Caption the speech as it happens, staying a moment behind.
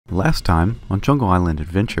last time on Jungle Island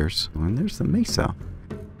Adventures, and there's the mesa.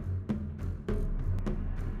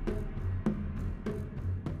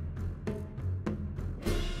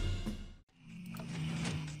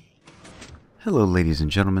 Hello ladies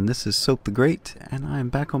and gentlemen, this is Soap the Great, and I am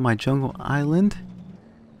back on my Jungle Island.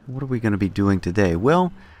 What are we going to be doing today?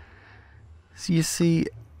 Well, so you see,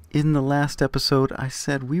 in the last episode I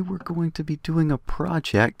said we were going to be doing a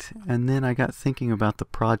project, and then I got thinking about the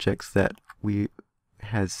projects that we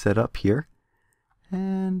had set up here,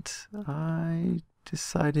 and I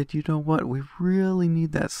decided, you know what, we really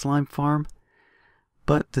need that slime farm,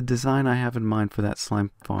 but the design I have in mind for that slime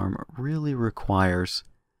farm really requires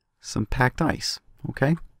some packed ice.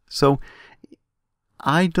 Okay, so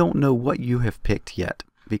I don't know what you have picked yet,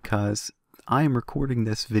 because I am recording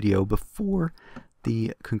this video before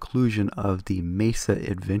the conclusion of the Mesa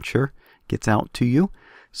adventure gets out to you.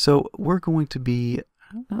 So we're going to be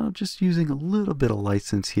just using a little bit of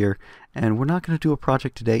license here, and we're not going to do a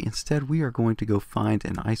project today. Instead, we are going to go find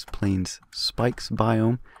an Ice Plains spikes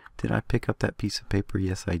biome. Did I pick up that piece of paper?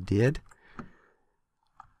 Yes, I did.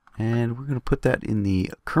 And we're going to put that in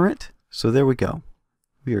the current. So there we go.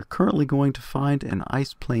 We are currently going to find an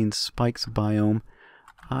Ice Plains spikes biome.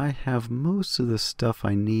 I have most of the stuff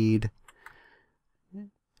I need.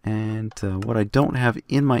 And what I don't have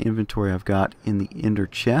in my inventory, I've got in the ender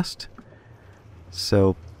chest.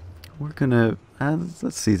 So we're going to,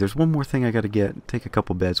 let's see, there's one more thing I got to get. Take a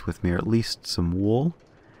couple beds with me, or at least some wool.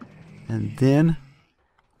 And then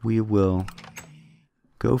we will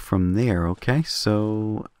go from there. Okay,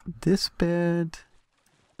 so this bed,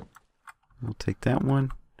 we'll take that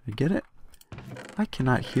one. Did I get it? I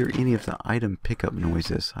cannot hear any of the item pickup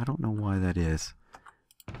noises. I don't know why that is.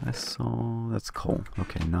 That's coal.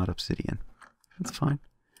 Okay, not obsidian. That's fine.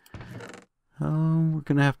 We're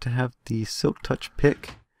gonna have to have the silk touch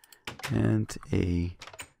pick and a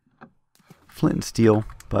flint and steel,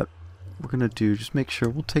 but we're gonna just make sure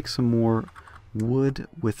we'll take some more wood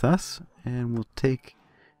with us, and we'll take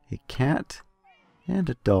a cat and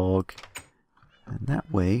a dog, and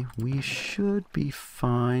that way we should be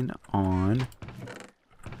fine on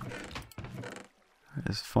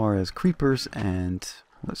as far as creepers and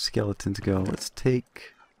skeletons go. Let's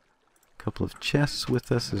take a couple of chests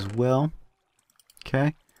with us as well.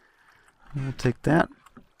 Okay, and we'll take that,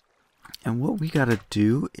 and what we gotta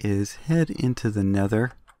do is head into the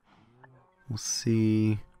Nether. We'll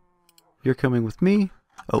see. You're coming with me.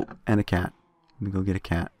 Oh, and a cat. Let me go get a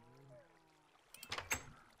cat.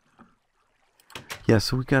 Yeah,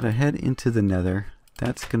 so we gotta head into the Nether.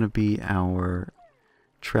 That's gonna be our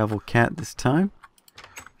travel cat this time.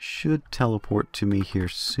 Should teleport to me here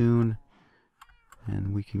soon,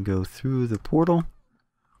 and we can go through the portal.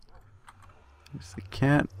 There's the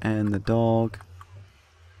cat and the dog.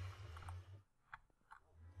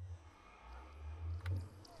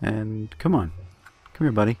 And come on. Come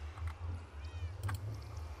here, buddy.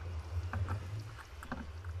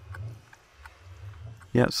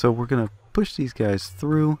 Yeah, so we're going to push these guys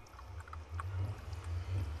through.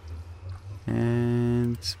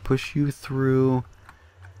 And push you through.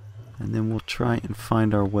 And then we'll try and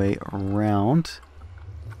find our way around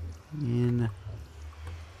in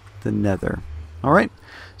the Nether. Alright,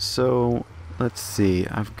 so let's see.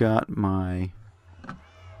 I've got my...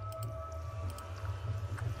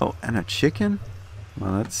 Oh, and a chicken?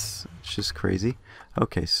 Well, that's just crazy.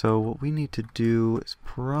 Okay, so what we need to do is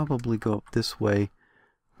probably go up this way.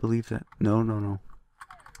 Believe that. No.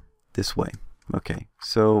 This way. Okay,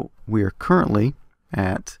 so we are currently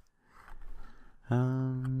at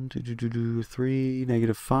 3,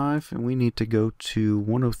 -5, and we need to go to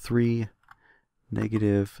 103,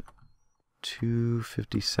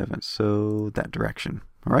 -257. So that direction.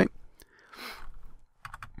 All right.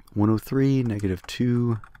 103,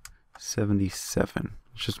 -277.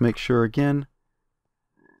 Let's just make sure again.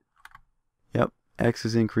 Yep, X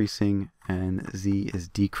is increasing and Z is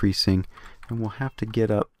decreasing, and we'll have to get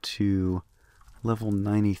up to level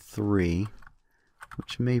 93,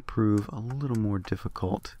 which may prove a little more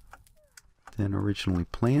difficult than originally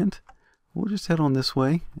planned. We'll just head on this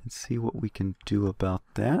way and see what we can do about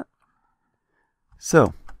that.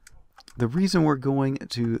 So, the reason we're going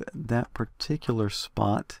to that particular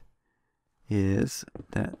spot is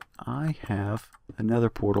that I have another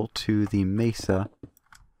portal to the Mesa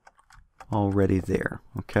already there,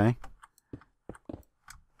 okay?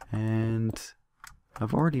 And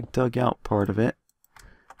I've already dug out part of it,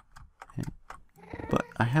 but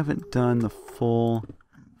I haven't done the full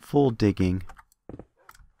digging.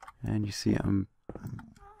 And you see I'm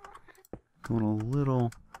going a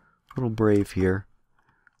little brave here.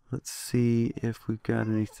 Let's see if we've got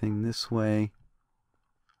anything this way.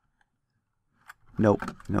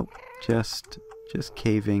 Nope. Nope. Just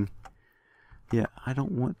caving. Yeah, I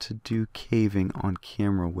don't want to do caving on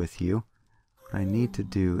camera with you. What I need to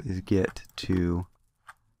do is get to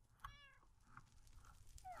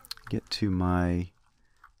my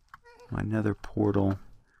nether portal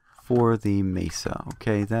for the mesa.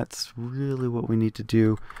 Okay, that's really what we need to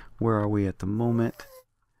do. Where are we at the moment?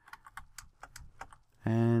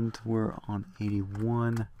 And we're on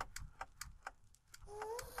 81.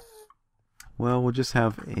 Well, we'll just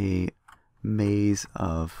have a maze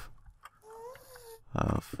of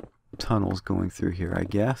tunnels going through here, I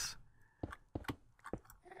guess.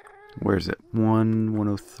 Where is it?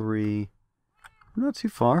 103. Not too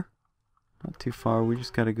far. Not too far. We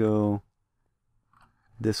just got to go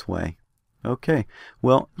this way. Okay.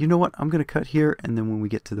 Well, you know what? I'm going to cut here, and then when we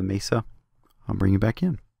get to the mesa, I'll bring you back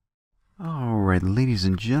in. Alright, ladies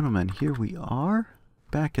and gentlemen, here we are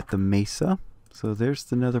back at the mesa. So there's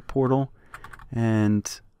the nether portal,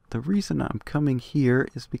 and the reason I'm coming here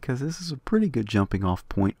is because this is a pretty good jumping off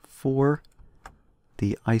point for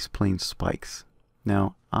the ice plane spikes.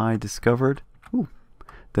 Now, I discovered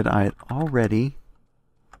that I had already...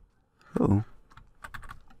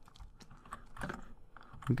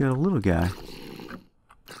 we got a little guy.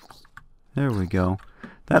 There we go.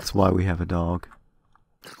 That's why we have a dog.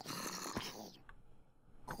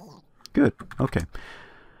 Good. Okay.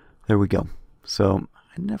 There we go. So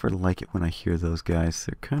I never like it when I hear those guys.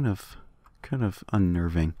 They're kind of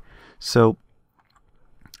unnerving. So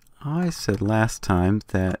I said last time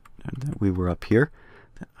that we were up here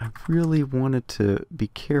that I really wanted to be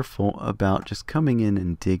careful about just coming in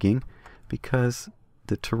and digging, because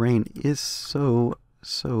the terrain is so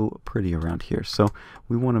pretty around here. So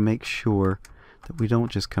we want to make sure that we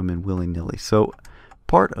don't just come in willy-nilly. So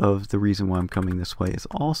part of the reason why I'm coming this way is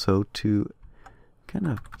also to kind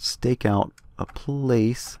of stake out a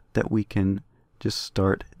place that we can just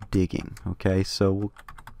start digging. Okay, so we'll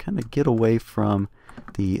kind of get away from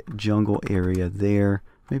the jungle area there,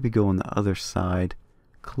 maybe go on the other side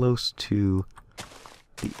close to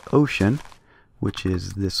the ocean, which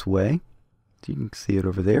is this way. You can see it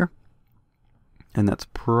over there, and that's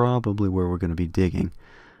probably where we're going to be digging.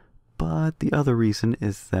 But the other reason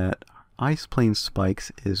is that Ice Plain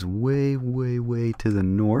Spikes is way to the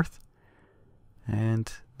north,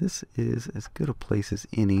 and this is as good a place as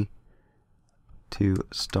any to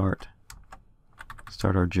start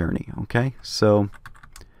our journey. Okay, so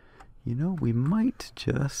you know, we might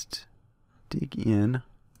just dig in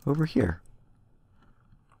over here.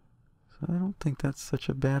 So I don't think that's such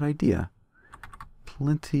a bad idea.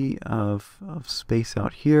 Plenty of space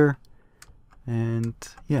out here, and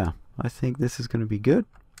yeah, I think this is going to be good.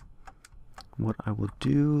 What I will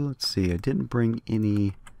do, let's see, I didn't bring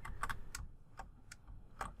any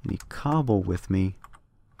cobble with me,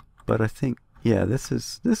 but I think, yeah, this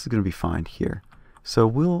is going to be fine here. So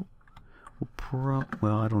well,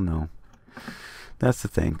 I don't know. That's the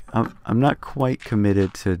thing. I'm not quite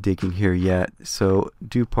committed to digging here yet, so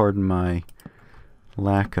do pardon my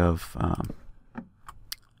lack of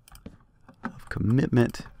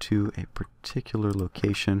commitment to a particular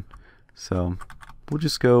location. So we'll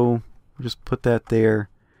just put that there,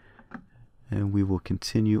 and we will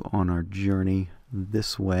continue on our journey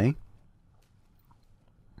this way.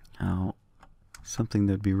 Now, something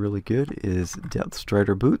that'd be really good is Depth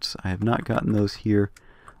Strider boots. I have not gotten those here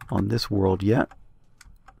on this world yet.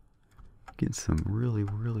 Getting some really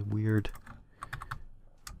weird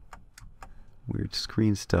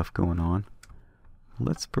screen stuff going on.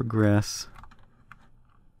 Let's progress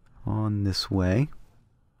on this way.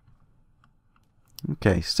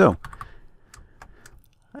 Okay, so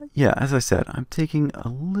yeah, as I said, I'm taking a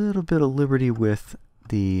little bit of liberty with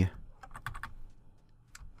the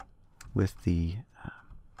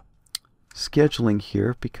scheduling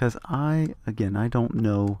here, because I don't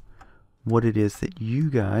know what it is that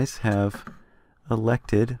you guys have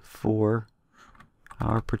elected for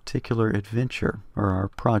our particular adventure or our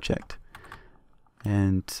project.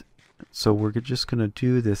 And so we're just going to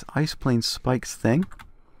do this Ice Plane Spikes thing,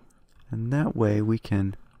 and that way we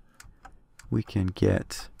can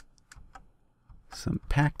get some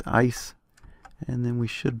packed ice, and then we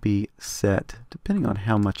should be set, depending on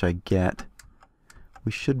how much I get,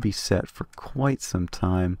 we should be set for quite some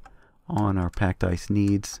time on our packed ice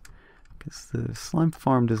needs, because the slime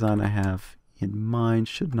farm design I have in mind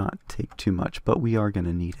should not take too much, but we are going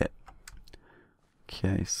to need it.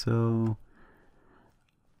 Okay, so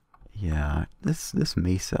yeah, this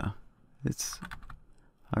mesa,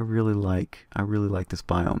 I really like this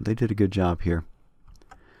biome. They did a good job here.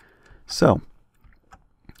 So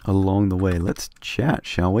along the way, let's chat,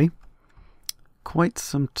 shall we? quite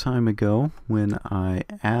some time ago when I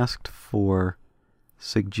asked for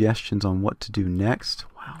suggestions on what to do next.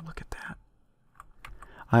 Wow, look at that.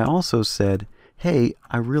 I also said, hey,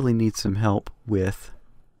 I really need some help with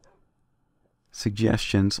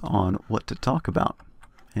suggestions on what to talk about.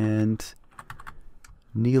 And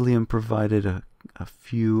Nelium provided a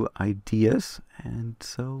few ideas, and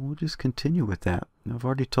so we'll just continue with that. I've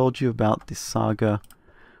already told you about the saga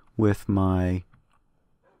with my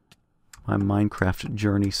Minecraft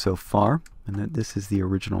journey so far, and that this is the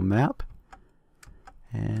original map.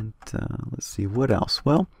 And let's see, what else?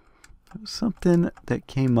 Well, it was something that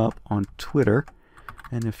came up on Twitter,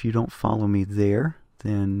 and if you don't follow me there,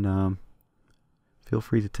 then feel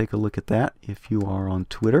free to take a look at that if you are on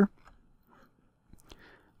Twitter.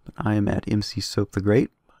 But I am at MC Soap the Great.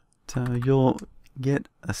 But, you'll get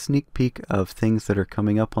a sneak peek of things that are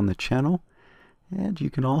coming up on the channel, and you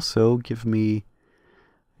can also give me,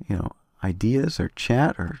 ideas or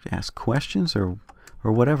chat or ask questions or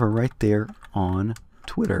whatever right there on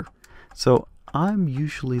Twitter. So I'm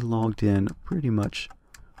usually logged in pretty much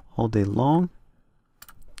all day long,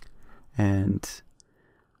 and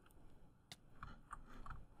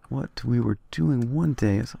what we were doing one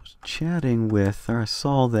day is I was chatting with, or I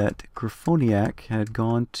saw that Graphoniac had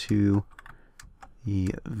gone to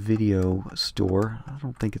the video store. I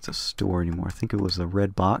don't think it's a store anymore. I think it was a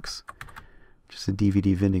red box, just a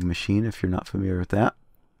DVD vending machine if you're not familiar with that.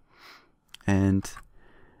 And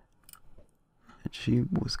she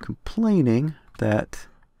was complaining that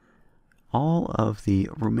all of the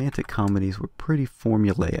romantic comedies were pretty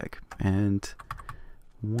formulaic, and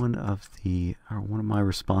one of my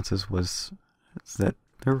responses was that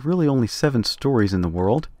there are really only 7 stories in the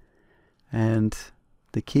world, and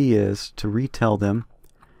the key is to retell them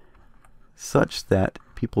such that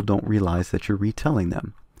people don't realize that you're retelling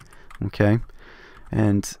them. Okay?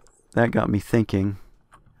 And that got me thinking,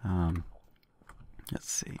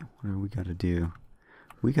 let's see, what do we got to do?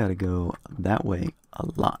 We got to go that way a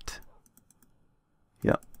lot.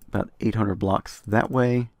 Yep, about 800 blocks that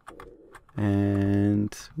way.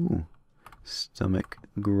 And, ooh, stomach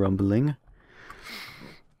grumbling,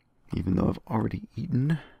 even though I've already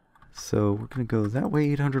eaten. So we're going to go that way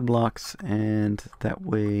 800 blocks and that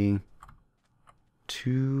way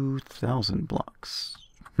 2,000 blocks.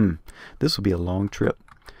 This will be a long trip,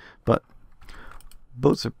 but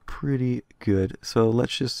boats are pretty good. So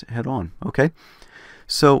let's just head on. Okay.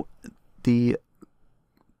 So the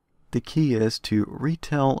key is to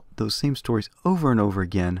retell those same stories over and over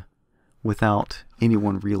again without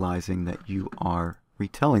anyone realizing that you are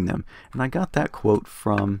retelling them. And I got that quote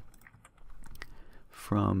from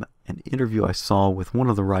an interview I saw with one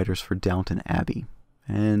of the writers for Downton Abbey.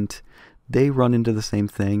 And they run into the same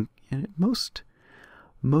thing. And most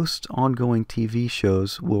ongoing TV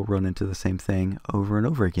shows will run into the same thing over and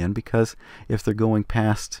over again, because if they're going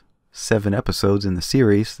past 7 episodes in the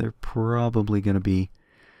series, they're probably going to be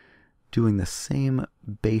doing the same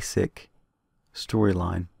basic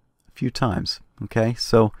storyline a few times. Okay,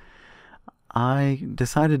 so I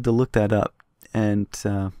decided to look that up, and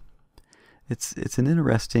it's an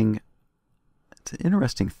interesting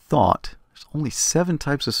thought. There's only 7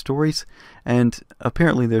 types of stories, and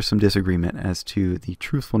apparently there's some disagreement as to the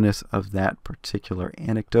truthfulness of that particular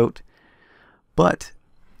anecdote. But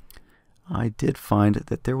I did find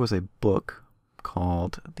that there was a book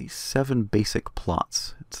called The 7 Basic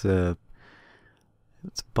Plots. It's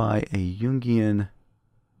by a Jungian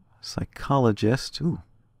psychologist. Ooh.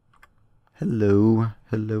 Hello.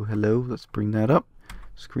 Let's bring that up.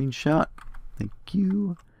 Screenshot. Thank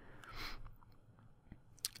you.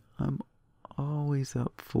 I'm always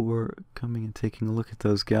up for coming and taking a look at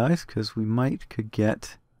those guys, because we could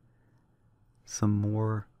get some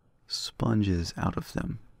more sponges out of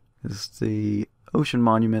them. This is the ocean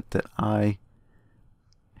monument that I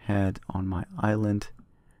had on my island.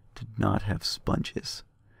 Did not have sponges.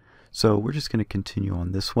 So we're just going to continue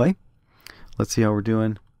on this way. Let's see how we're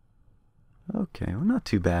doing. Okay, well, not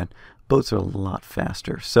too bad. Boats are a lot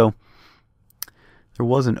faster. So there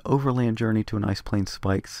was an overland journey to an Ice Plain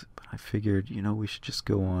Spikes, but I figured, we should just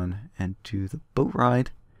go on and do the boat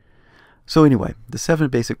ride. So anyway, the 7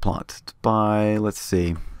 basic plots by, let's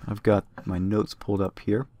see, I've got my notes pulled up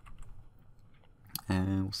here.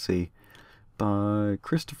 And we'll see, by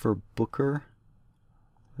Christopher Booker.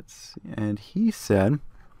 Let's see, and he said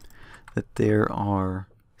that there are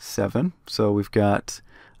 7. So we've got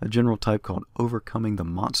a general type called Overcoming the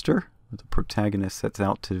Monster, where the protagonist sets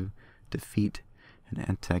out to defeat an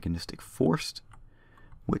antagonistic force,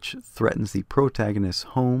 which threatens the protagonist's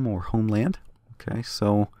home or homeland. Okay,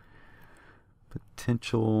 so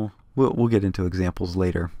potential, we'll get into examples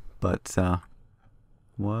later, but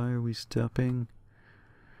Why are we stopping?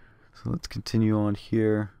 So let's continue on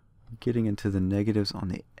here. Getting into the negatives on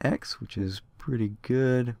the X, which is pretty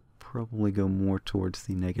good. Probably go more towards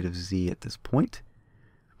the negative Z at this point.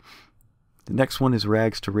 The next one is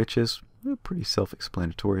rags to riches. Pretty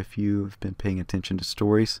self-explanatory if you've been paying attention to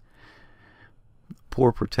stories.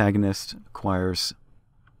 Poor protagonist acquires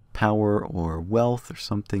power or wealth or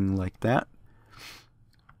something like that,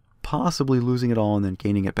 possibly losing it all and then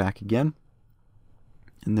gaining it back again.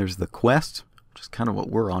 And there's the quest, which is kind of what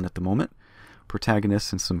we're on at the moment.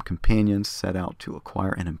 Protagonists and some companions set out to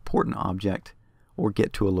acquire an important object or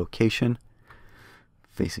get to a location,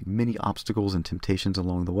 facing many obstacles and temptations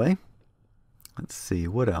along the way. Let's see,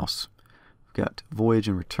 what else? We've got voyage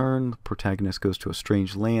and return. The protagonist goes to a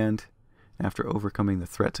strange land. After overcoming the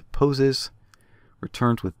threats it poses,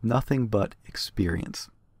 returns with nothing but experience.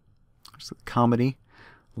 There's the comedy,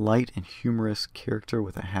 light and humorous character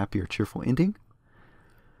with a happy or cheerful ending.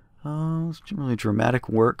 It's generally dramatic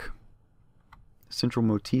work. The central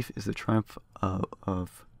motif is the triumph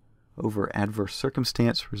over adverse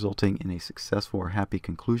circumstance, resulting in a successful or happy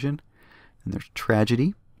conclusion. And there's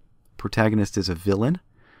tragedy. The protagonist is a villain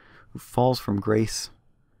who falls from grace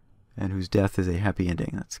and whose death is a happy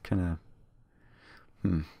ending. That's kind of...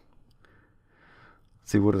 Let's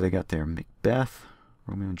see, what do they got there? Macbeth,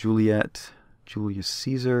 Romeo and Juliet, Julius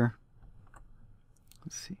Caesar.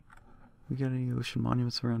 Let's see. We got any ocean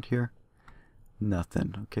monuments around here?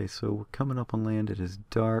 Nothing. Okay, so we're coming up on land. It is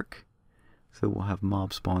dark. So we'll have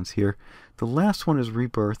mob spawns here. The last one is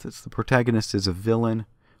Rebirth. It's the protagonist is a villain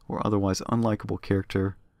or otherwise unlikable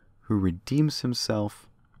character who redeems himself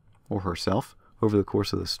or herself over the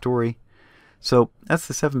course of the story. So that's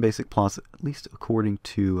the 7 basic plots, at least according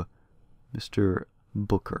to Mr.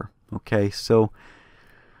 Booker. Okay, so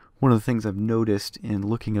one of the things I've noticed in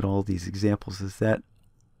looking at all these examples is that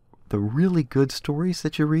the really good stories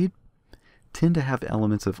that you read tend to have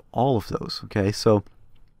elements of all of those. Okay, so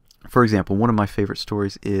for example, one of my favorite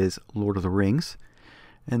stories is Lord of the Rings.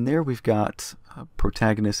 And there we've got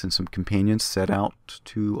protagonists and some companions set out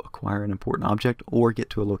to acquire an important object or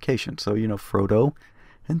get to a location. So, you know, Frodo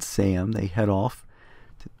and Sam, they head off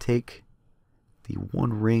to take the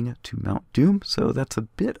One Ring to Mount Doom. So that's a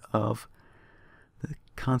bit of the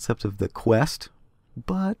concept of the quest.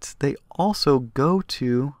 But they also go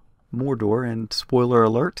to Mordor, and spoiler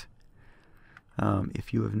alert,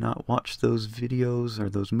 if you have not watched those videos or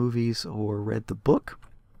those movies or read the book,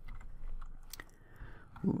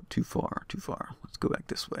 ooh, too far. Let's go back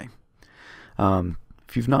this way.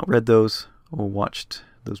 If you've not read those or watched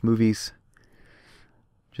those movies,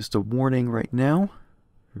 just a warning right now,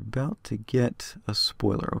 you're about to get a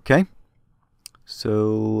spoiler, okay?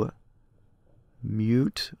 So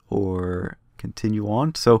mute or continue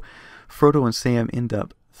on. So Frodo and Sam end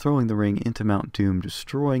up throwing the ring into Mount Doom,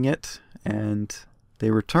 destroying it, and they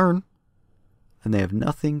return, and they have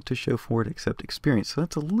nothing to show for it except experience. So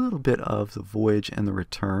that's a little bit of the voyage and the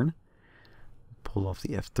return. Pull off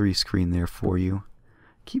the F3 screen there for you.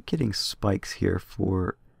 Keep getting spikes here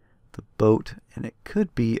for the boat, and it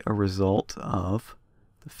could be a result of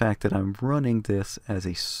the fact that I'm running this as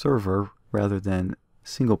a server rather than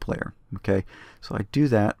single player. Okay, so I do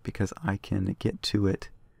that because I can get to it.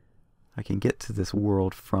 I can get to this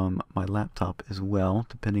world from my laptop as well,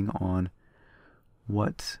 depending on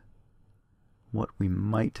what we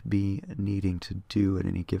might be needing to do at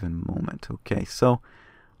any given moment. Okay, so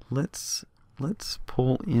let's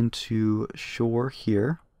pull into shore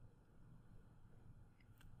here.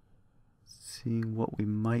 See what we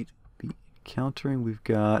might be encountering. We've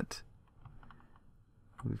got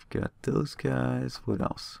those guys. What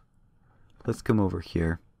else? Let's come over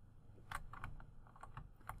here.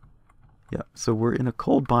 Yeah, so we're in a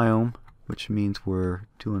cold biome, which means we're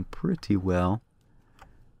doing pretty well.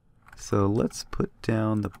 So let's put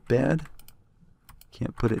down the bed.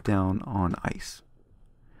 Can't put it down on ice.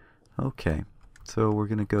 Okay, so we're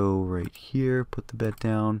going to go right here, put the bed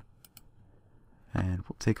down, and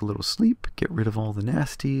we'll take a little sleep, get rid of all the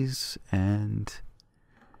nasties, and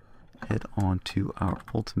head on to our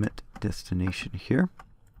ultimate destination here.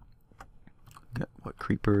 Got what,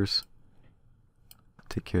 creepers?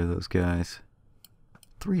 Take care of those guys.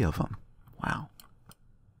 3 of them. Wow.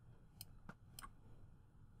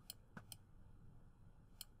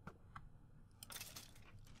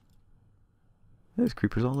 There's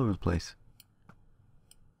creepers all over the place.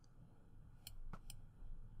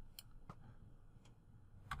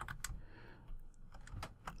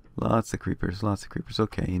 Lots of creepers, lots of creepers.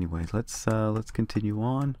 Okay, anyway, let's continue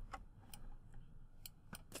on.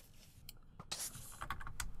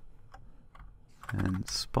 And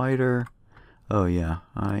spider. Oh yeah,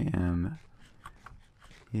 I am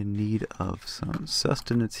in need of some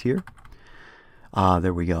sustenance here. Ah,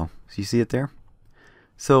 there we go. So you see it there?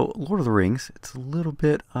 So Lord of the Rings, it's a little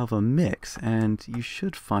bit of a mix, and you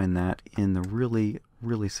should find that in the really,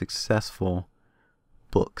 really successful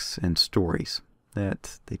books and stories,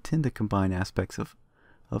 that they tend to combine aspects of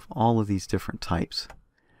all of these different types.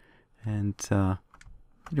 And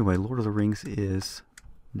anyway, Lord of the Rings is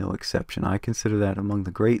no exception. I consider that among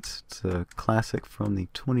the greats. It's a classic from the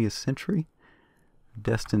 20th century,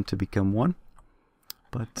 destined to become one.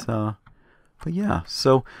 But yeah,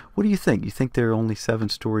 so what do you think? You think there are only 7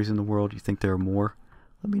 stories in the world? You think there are more?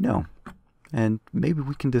 Let me know. And maybe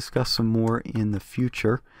we can discuss some more in the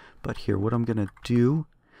future. But here, what I'm going to do,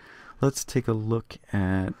 let's take a look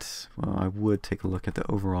at, well, I would take a look at the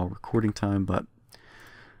overall recording time, but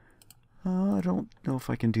I don't know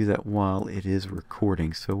if I can do that while it is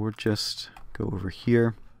recording. So we'll just go over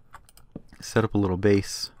here, set up a little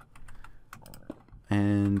base,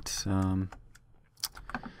 and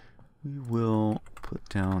we will put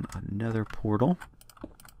down a nether portal.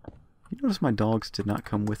 You notice my dogs did not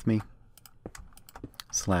come with me?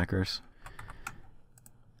 Slackers.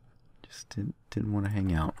 Just didn't want to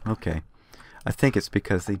hang out. Okay. I think it's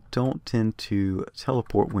because they don't tend to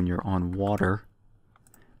teleport when you're on water.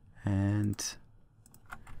 And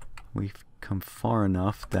we've come far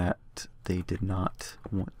enough that they did not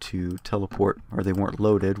want to teleport, or they weren't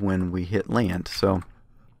loaded when we hit land. So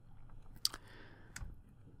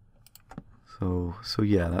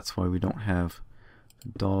yeah, that's why we don't have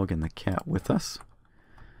the dog and the cat with us.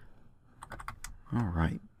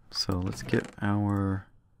 Alright, so let's get our...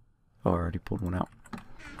 Oh, I already pulled one out.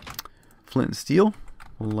 Flint and steel.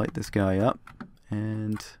 We'll light this guy up,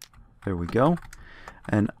 and there we go.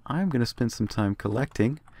 And I'm going to spend some time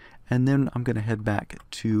collecting, and then I'm going to head back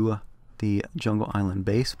to the Jungle Island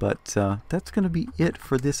base. But that's going to be it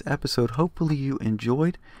for this episode. Hopefully you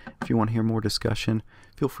enjoyed. If you want to hear more discussion,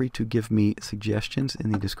 feel free to give me suggestions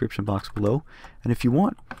in the description box below. And if you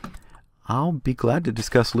want, I'll be glad to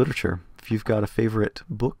discuss literature. If you've got a favorite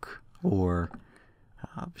book or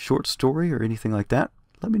short story or anything like that,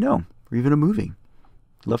 let me know. Or even a movie.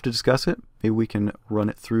 Love to discuss it. Maybe we can run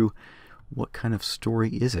it through. What kind of story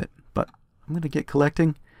is it? But I'm going to get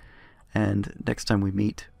collecting, and next time we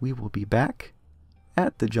meet, we will be back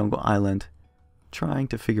at the Jungle Island trying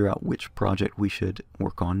to figure out which project we should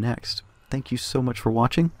work on next. Thank you so much for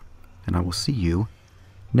watching, and I will see you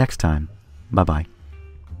next time. Bye-bye.